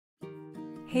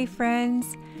Hey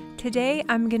friends, today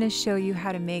I'm going to show you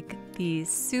how to make these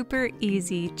super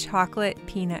easy chocolate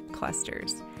peanut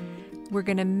clusters. We're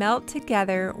going to melt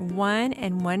together 1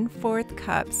 1/4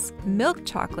 cups milk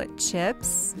chocolate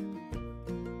chips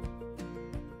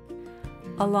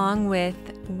along with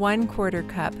 1/4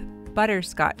 cup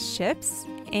butterscotch chips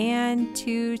and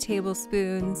 2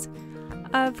 tablespoons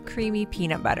of creamy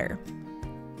peanut butter.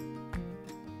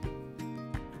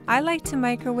 I like to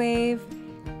microwave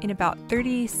in about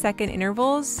 30-second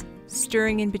intervals,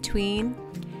 stirring in between.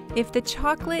 If the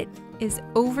chocolate is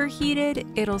overheated,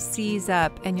 it'll seize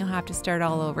up and you'll have to start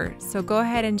all over. So go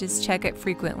ahead and just check it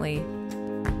frequently.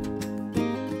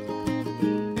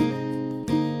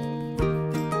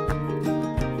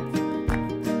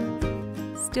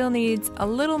 Still needs a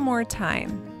little more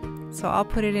time, so I'll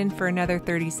put it in for another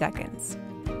 30 seconds.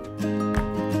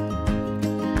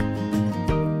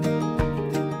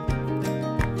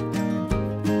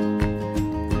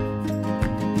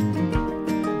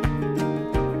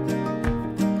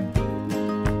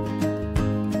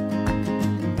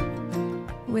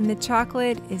 When the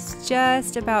chocolate is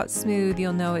just about smooth,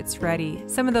 you'll know it's ready.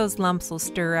 Some of those lumps will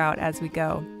stir out as we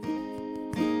go.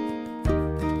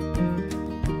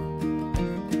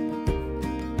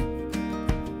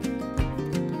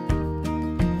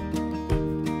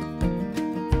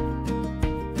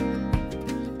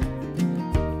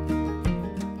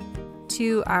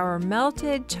 To our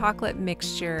melted chocolate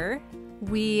mixture,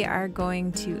 we are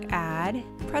going to add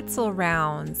pretzel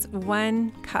rounds,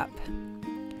 1 cup.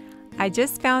 I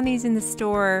just found these in the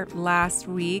store last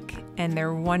week and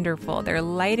they're wonderful. They're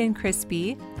light and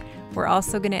crispy. We're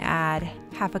also going to add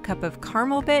 1/2 cup of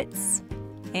caramel bits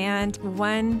and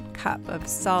 1 cup of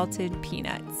salted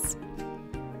peanuts.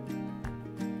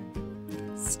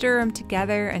 Stir them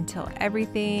together until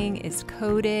everything is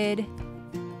coated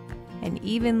and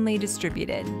evenly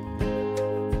distributed.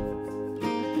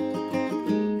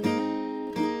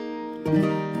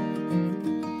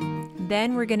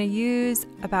 Then we're going to use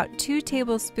about 2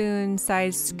 tablespoon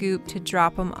size scoop to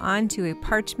drop them onto a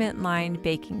parchment lined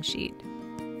baking sheet.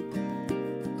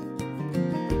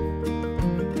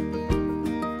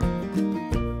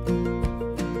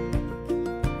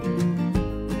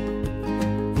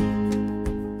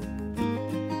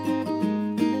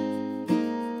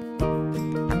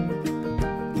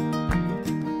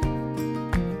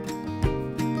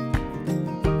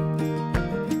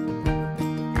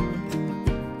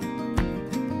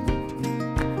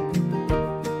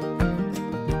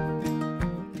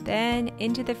 Then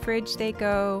into the fridge they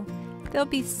go. They'll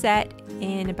be set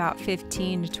in about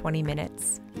 15 to 20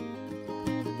 minutes.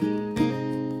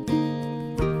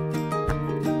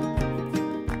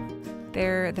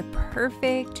 They're the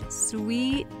perfect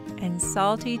sweet and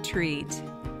salty treat.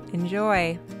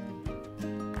 Enjoy!